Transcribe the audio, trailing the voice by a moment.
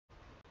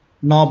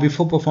Now,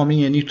 before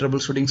performing any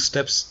troubleshooting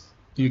steps,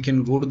 you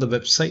can go to the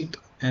website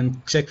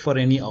and check for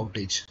any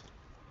outage.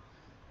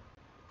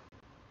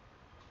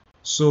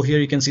 So here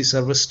you can see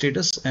server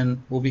status,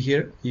 and over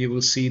here you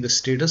will see the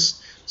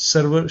status,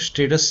 server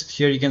status.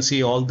 Here you can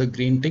see all the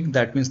green tick.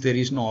 That means there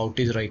is no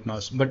outage right now.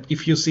 But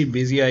if you see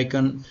busy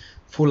icon,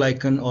 full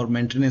icon, or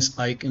maintenance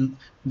icon,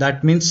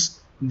 that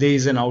means there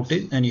is an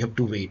outage and you have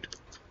to wait.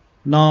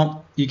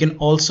 Now you can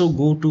also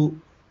go to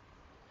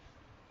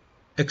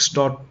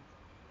x.com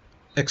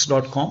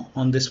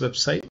on this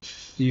website.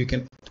 You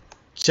can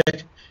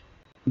check.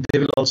 They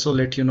will also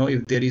let you know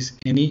if there is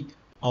any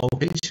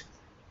outage.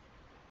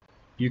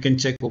 You can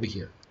check over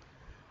here.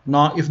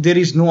 Now if there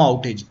is no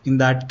outage, in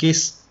that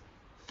case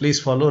please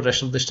follow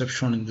rest of the steps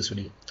shown in this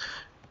video.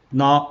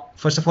 Now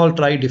first of all,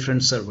 try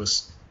different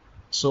servers.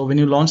 So when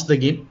you launch the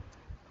game,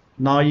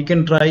 now you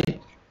can try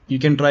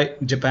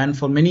Japan.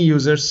 For many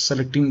users,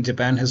 selecting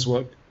Japan has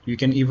worked. You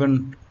can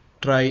even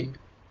try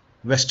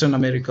Western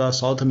America,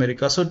 South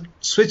America. So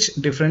switch to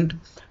different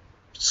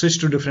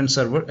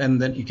server and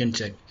then you can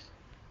check.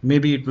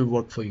 Maybe it will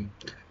work for you.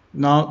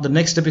 Now the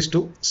next step is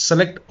to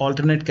select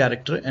alternate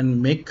character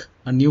and make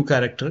a new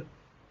character.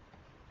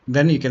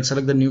 Then you can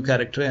select the new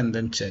character and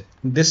then check.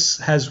 This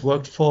has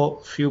worked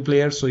for few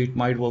players, so it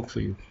might work for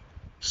you.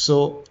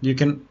 So you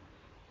can,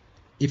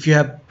 if you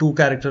have two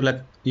characters,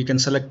 like you can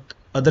select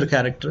other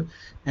character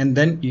and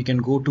then you can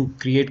go to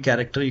create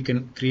character. You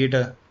can create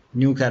a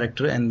new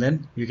character and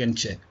then you can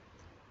check.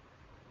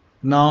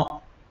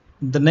 Now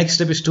the next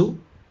step is to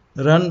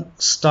run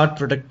start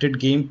protected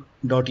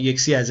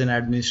game.exe as an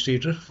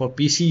administrator. For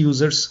PC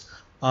users,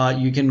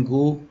 you can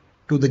go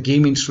to the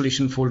game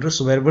installation folder.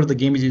 So wherever the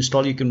game is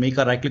installed, you can make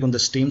a right click on the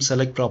Steam,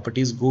 select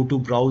properties, go to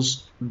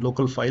browse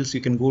local files.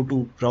 You can go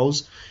to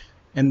browse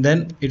and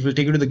then it will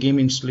take you to the game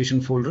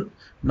installation folder.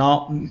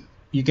 Now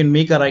you can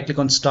make a right click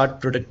on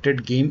start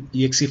protected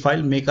game.exe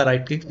file, make a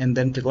right click and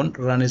then click on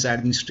run as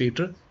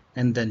administrator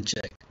and then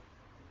check.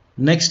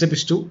 Next step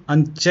is to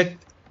uncheck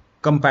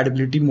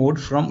compatibility mode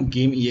from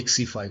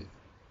game.exe file.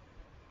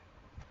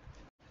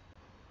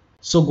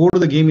 So go to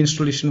the game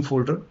installation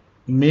folder,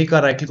 make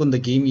a right click on the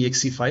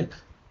game.exe file,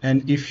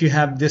 and if you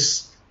have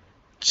this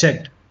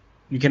checked,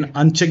 you can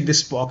uncheck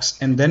this box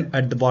and then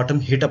at the bottom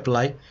hit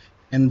apply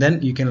and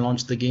then you can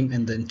launch the game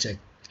and then check.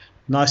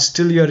 Now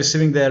still you are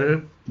receiving the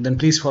error, then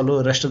please follow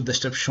the rest of the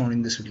steps shown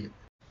in this video.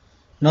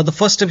 Now the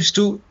first step is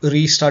to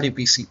restart your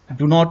PC.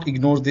 Do not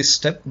ignore this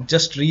step.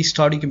 Just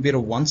restart your computer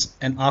once,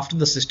 and after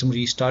the system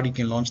restart you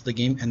can launch the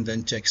game and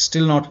then check.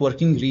 Still not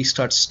working,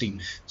 restart Steam.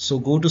 So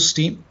go to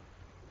Steam,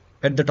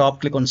 at the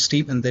top click on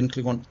Steam and then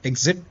click on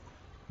exit.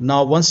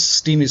 Now once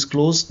Steam is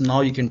closed,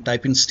 now you can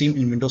type in Steam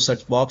in Windows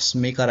search box,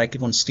 make a right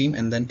click on Steam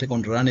and then click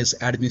on run as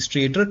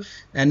administrator.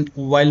 And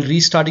while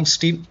restarting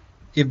Steam,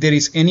 if there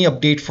is any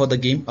update for the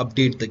game,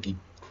 update the game.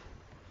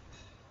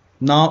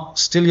 Now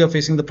still you're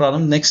facing the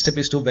problem. Next step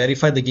is to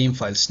verify the game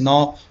files.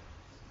 Now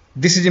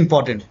this is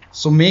important,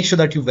 so make sure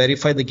that you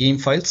verify the game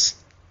files.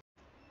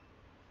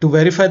 To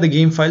verify the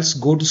game files,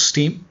 go to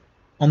Steam,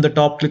 on the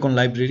top click on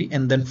library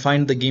and then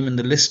find the game in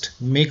the list,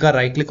 make a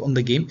right click on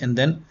the game and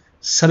then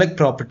select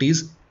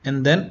properties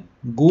and then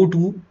go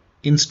to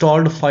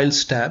installed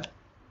files tab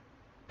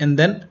and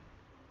then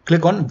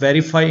click on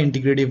verify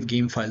integrity of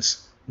game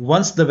files.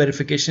 Once the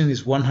verification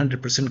is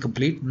 100%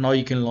 complete, now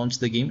you can launch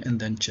the game and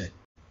then check.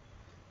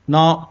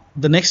 Now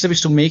the next step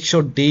is to make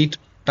sure date,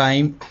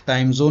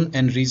 time zone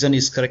and region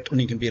is correct on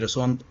your computer.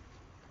 So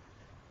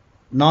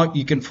now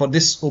you can, for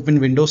this, open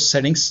Windows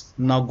settings.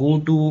 Now go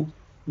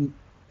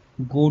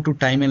to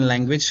time and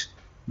language.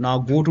 Now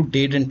go to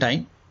date and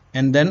time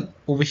and then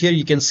over here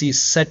you can see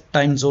set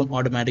time zone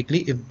automatically.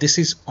 If this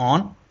is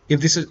on,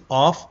 if this is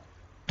off,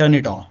 turn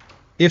it on.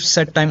 If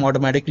set time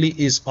automatically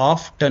is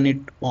off, turn it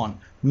on.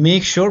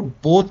 Make sure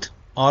both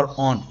are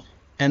on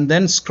and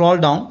then scroll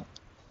down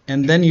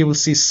and then you will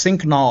see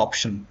sync now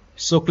option.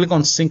 So click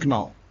on sync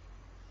now.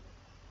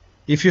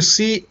 If you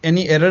see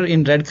any error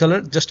in red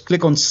color, just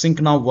click on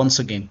sync now once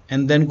again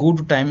and then go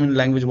to time and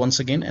language once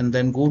again and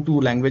then go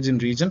to language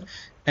and region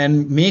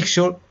and make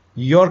sure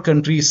your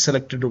country is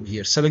selected over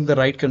here. Select the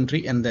right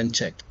country and then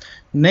check.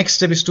 Next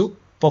step is to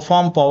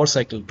perform power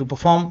cycle. To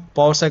perform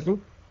power cycle,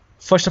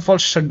 first of all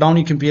shut down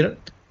your computer.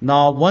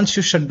 Now once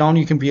you shut down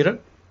your computer,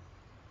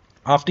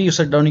 after you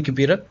shut down your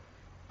computer,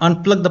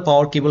 unplug the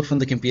power cable from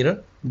the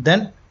computer,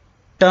 then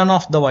turn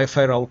off the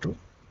Wi-Fi router,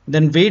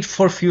 then wait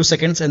for a few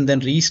seconds and then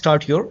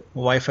restart your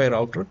Wi-Fi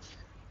router,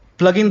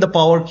 plug in the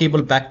power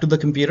cable back to the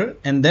computer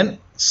and then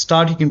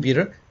start your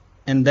computer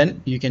and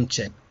then you can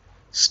check.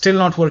 Still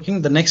not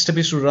working. The next step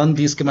is to run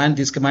these commands.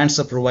 These commands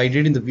are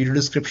provided in the video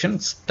description.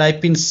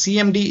 Type in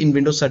CMD in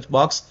Windows search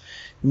box,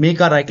 make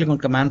a right click on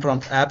command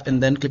prompt app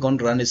and then click on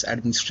run as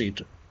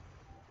administrator.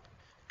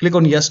 Click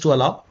on yes to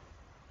allow.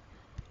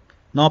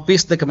 Now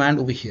paste the command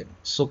over here.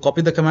 So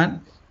copy the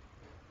command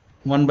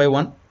one by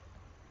one,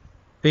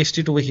 paste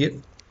it over here,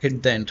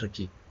 hit the enter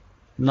key.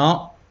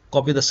 Now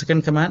copy the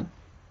second command.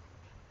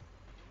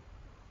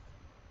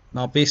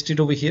 Now paste it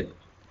over here,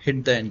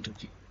 hit the enter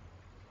key.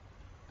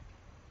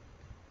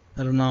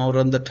 Now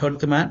run the third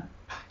command,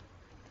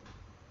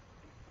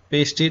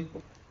 paste it,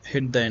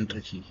 hit the enter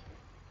key.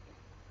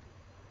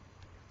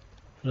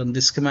 Run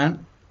this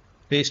command,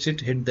 paste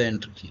it, hit the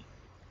enter key,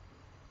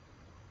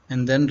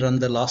 and then run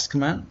the last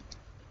command,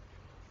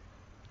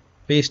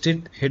 paste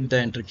it, hit the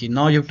enter key.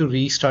 Now you have to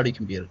restart your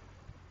computer.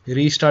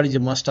 Restart is a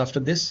must after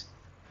this,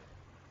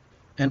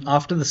 and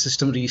after the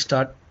system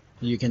restart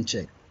you can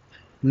check.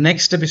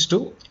 Next step is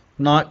to,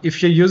 now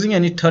if you're using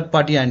any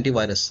third-party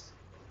antivirus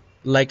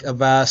like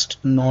Avast,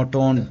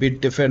 Norton,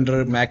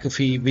 Bitdefender,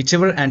 McAfee,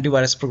 whichever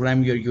antivirus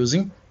program you're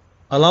using,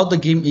 allow the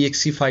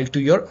game.exe file to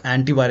your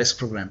antivirus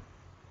program.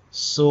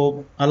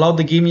 So allow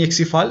the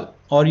game.exe file,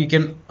 or you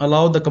can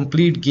allow the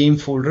complete game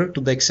folder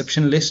to the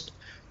exception list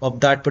of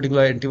that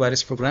particular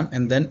antivirus program,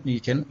 and then you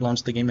can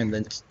launch the game and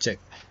then check.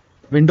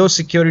 Windows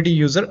security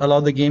user, allow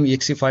the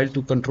game.exe file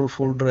to control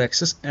folder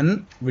access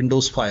and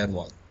Windows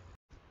firewall.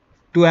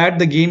 To add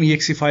the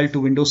game.exe file to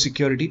Windows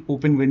security,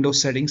 open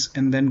Windows settings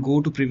and then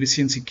go to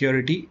privacy and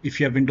security. If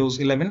you have Windows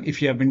 11,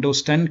 if you have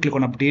Windows 10, click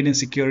on update and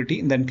security,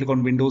 and then click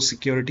on Windows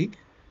security.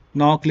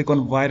 Now click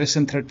on virus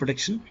and threat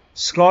protection.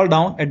 Scroll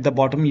down at the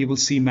bottom, you will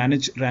see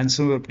manage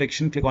ransomware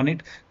protection. Click on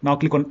it. Now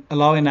click on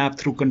allow an app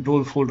through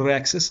control folder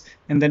access,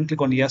 and then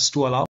click on yes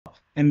to allow,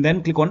 and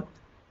then click on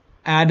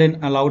add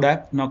an allowed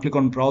app. Now click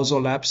on browse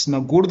all apps. Now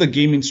go to the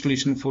game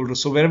installation folder.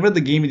 So wherever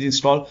the game is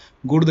installed,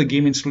 go to the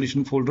game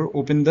installation folder,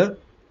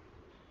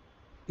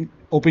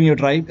 open your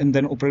drive, and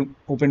then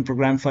open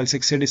program files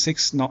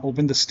x86. Now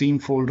open the Steam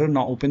folder.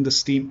 Now open the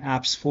Steam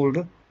apps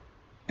folder,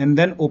 and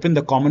then open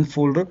the common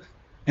folder,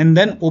 and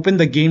then open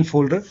the game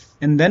folder,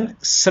 and then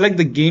select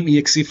the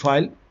game.exe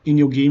file in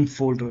your game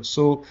folder.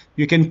 So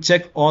you can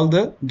check all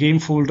the game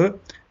folder.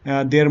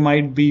 There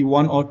might be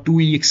 1 or 2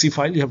 exe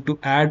file. You have to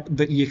add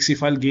the exe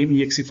file,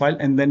 game.exe file,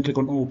 and then click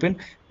on open.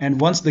 And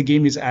once the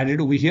game is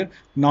added over here,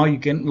 now you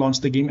can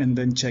launch the game and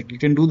then check. You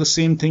can do the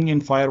same thing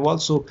in firewall.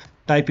 So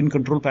type in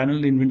control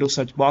panel in Windows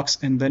search box,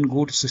 and then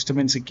go to system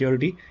and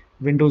security,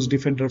 Windows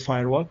Defender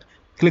firewall.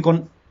 Click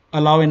on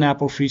allow an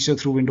app or feature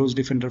through Windows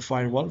Defender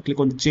firewall. Click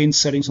on change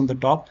settings on the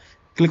top.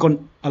 Click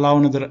on allow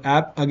another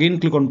app. Again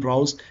click on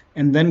browse,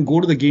 and then go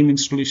to the game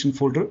installation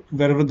folder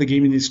wherever the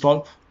game is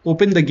installed.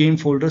 Open the game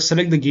folder,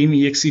 select the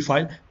game.exe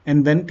file,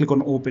 and then click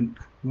on open.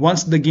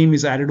 Once the game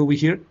is added over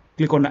here,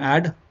 click on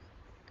add,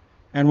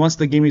 and once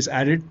the game is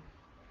added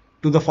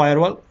to the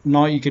firewall,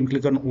 now you can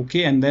click on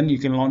OK, and then you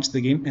can launch the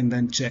game and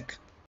then check.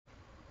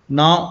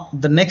 Now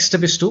the next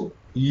step is to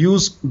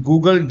use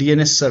Google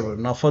DNS server.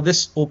 Now for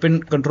this,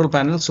 open control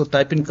panel. So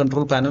type in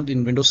control panel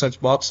in Windows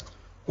search box,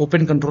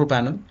 open control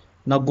panel.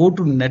 Now go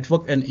to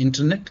network and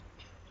internet,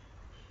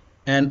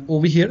 and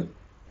over here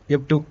you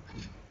have to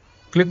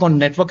click on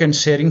network and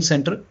sharing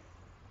center.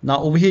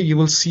 Now over here you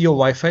will see your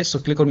Wi-Fi, so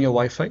click on your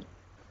Wi-Fi,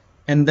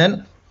 and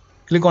then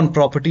click on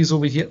properties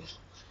over here.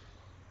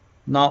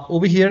 Now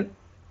over here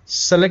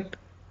select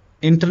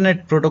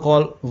internet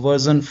protocol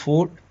version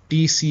 4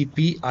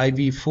 TCP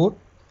IV4,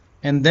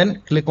 and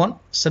then click on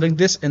select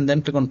this, and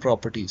then click on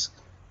properties.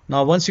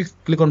 Now once you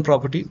click on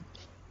property,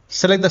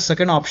 select the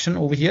second option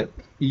over here,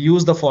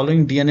 use the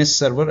following DNS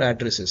server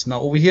addresses.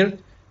 Now over here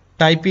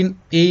type in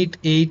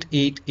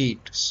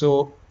 8888.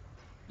 So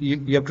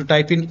you have to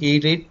type in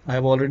 88. I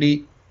have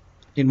already,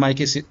 in my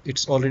case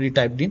it's already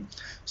typed in.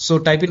 So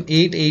type in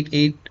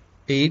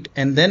 8888,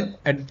 and then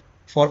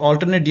for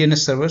alternate DNS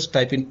servers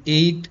type in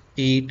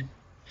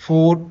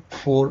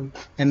 8844,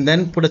 and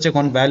then put a check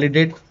on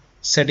validate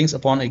settings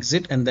upon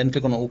exit, and then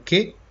click on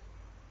OK.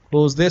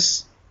 Close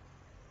this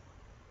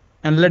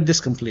and let this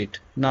complete.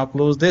 Now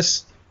close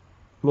this,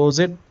 close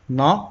it.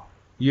 Now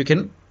you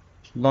can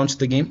launch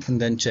the game and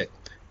then check.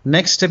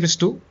 Next step is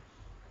to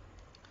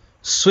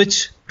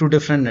switch to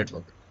different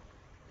network.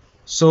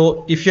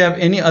 So if you have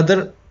any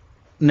other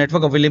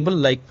network available,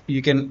 like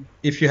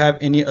if you have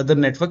any other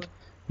network,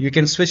 you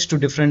can switch to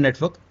different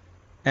network,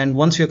 and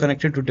once you're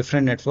connected to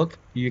different network,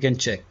 you can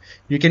check.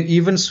 You can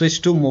even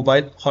switch to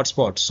mobile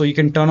hotspot. So you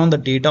can turn on the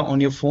data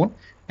on your phone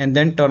and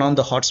then turn on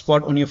the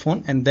hotspot on your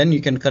phone, and then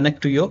you can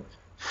connect to your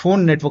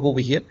phone network over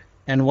here,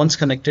 and once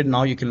connected,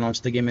 now you can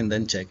launch the game and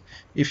then check.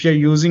 If you're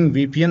using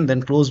VPN,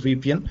 then close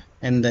VPN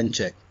and then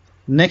check.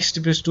 Next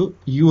step is to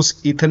use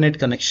Ethernet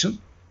connection.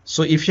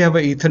 So if you have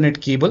an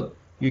Ethernet cable,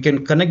 you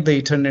can connect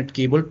the Ethernet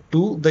cable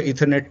to the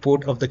Ethernet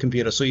port of the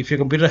computer. So if your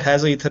computer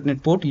has an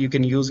Ethernet port, you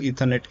can use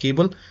Ethernet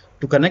cable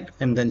to connect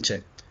and then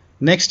check.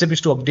 Next step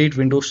is to update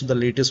Windows to the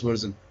latest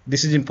version.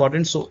 This is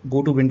important. So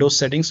go to Windows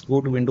settings,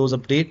 go to Windows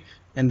update,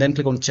 and then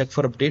click on check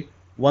for update.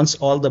 Once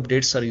all the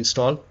updates are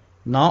installed,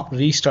 now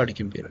restart your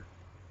computer,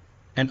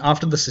 and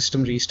after the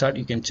system restart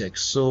you can check.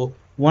 So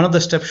one of the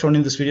steps shown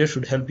in this video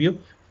should help you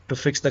to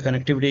fix the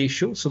connectivity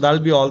issue. So that'll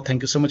be all.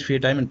 Thank you so much for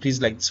your time, and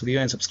please like this video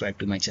and subscribe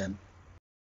to my channel.